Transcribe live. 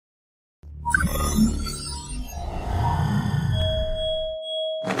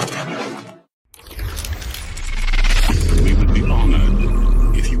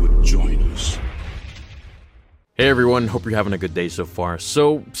Hey everyone, hope you're having a good day so far.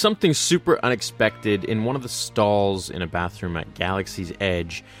 So, something super unexpected in one of the stalls in a bathroom at Galaxy's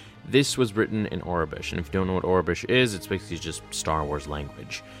Edge. This was written in Aurebesh, and if you don't know what Aurebesh is, it's basically just Star Wars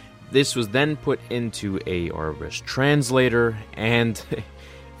language. This was then put into a Aurebesh translator, and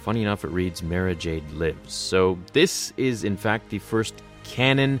funny enough, it reads, Mara Jade lives. So, this is in fact the first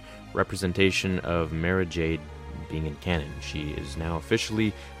canon representation of Mara Jade being in canon. She is now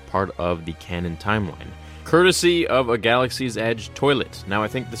officially part of the canon timeline, courtesy of a Galaxy's Edge toilet. Now, I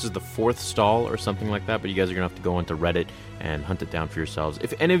think this is the 4th stall or something like that, but you guys are going to have to go onto Reddit and hunt it down for yourselves.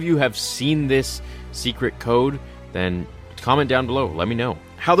 If any of you have seen this secret code, then comment down below. Let me know.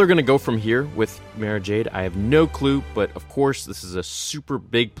 How they're going to go from here with Mara Jade, I have no clue, but of course, this is a super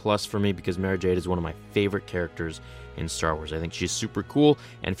big plus for me because Mara Jade is one of my favorite characters in Star Wars. I think she's super cool,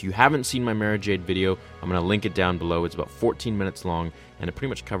 and if you haven't seen my Mara Jade video, I'm going to link it down below. It's about 14 minutes long, and it pretty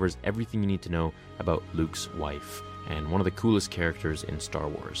much covers everything you need to know about Luke's wife, and one of the coolest characters in Star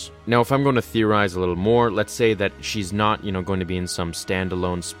Wars. Now, if I'm going to theorize a little more, let's say that she's not, going to be in some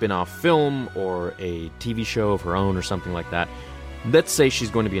standalone spin-off film or a TV show of her own or something like that. Let's say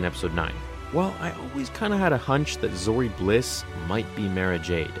she's going to be in Episode 9. Well, I always kind of had a hunch that Zori Bliss might be Mara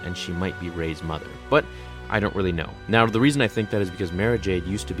Jade, and she might be Rey's mother, but I don't really know. Now, the reason I think that is because Mara Jade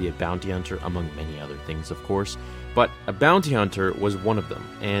used to be a bounty hunter, among many other things, of course, but a bounty hunter was one of them,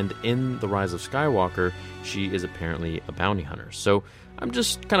 and in The Rise of Skywalker, she is apparently a bounty hunter. So I'm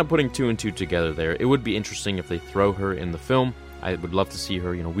just kind of putting 2 and 2 together there. It would be interesting if they throw her in the film. I would love to see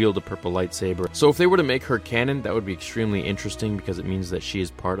her, wield a purple lightsaber. So if they were to make her canon, that would be extremely interesting because it means that she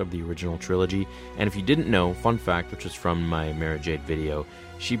is part of the original trilogy. And if you didn't know, fun fact, which is from my Mara Jade video,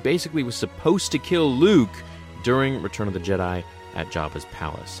 she basically was supposed to kill Luke during Return of the Jedi at Jabba's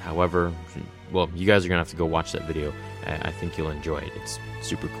palace. However, well, you guys are going to have to go watch that video. I think you'll enjoy it. It's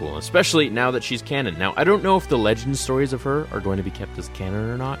super cool, especially now that she's canon. Now, I don't know if the legend stories of her are going to be kept as canon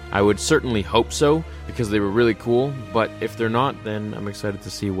or not. I would certainly hope so, because they were really cool, but if they're not, then I'm excited to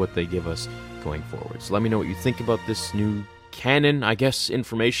see what they give us going forward. So let me know what you think about this new canon, I guess,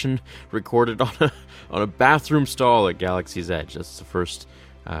 information recorded on a bathroom stall at Galaxy's Edge. That's the first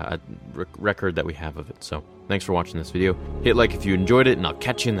record that we have of it. So thanks for watching this video. Hit like if you enjoyed it, and I'll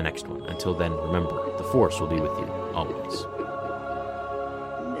catch you in the next one. Until then, remember, the Force will be with you always.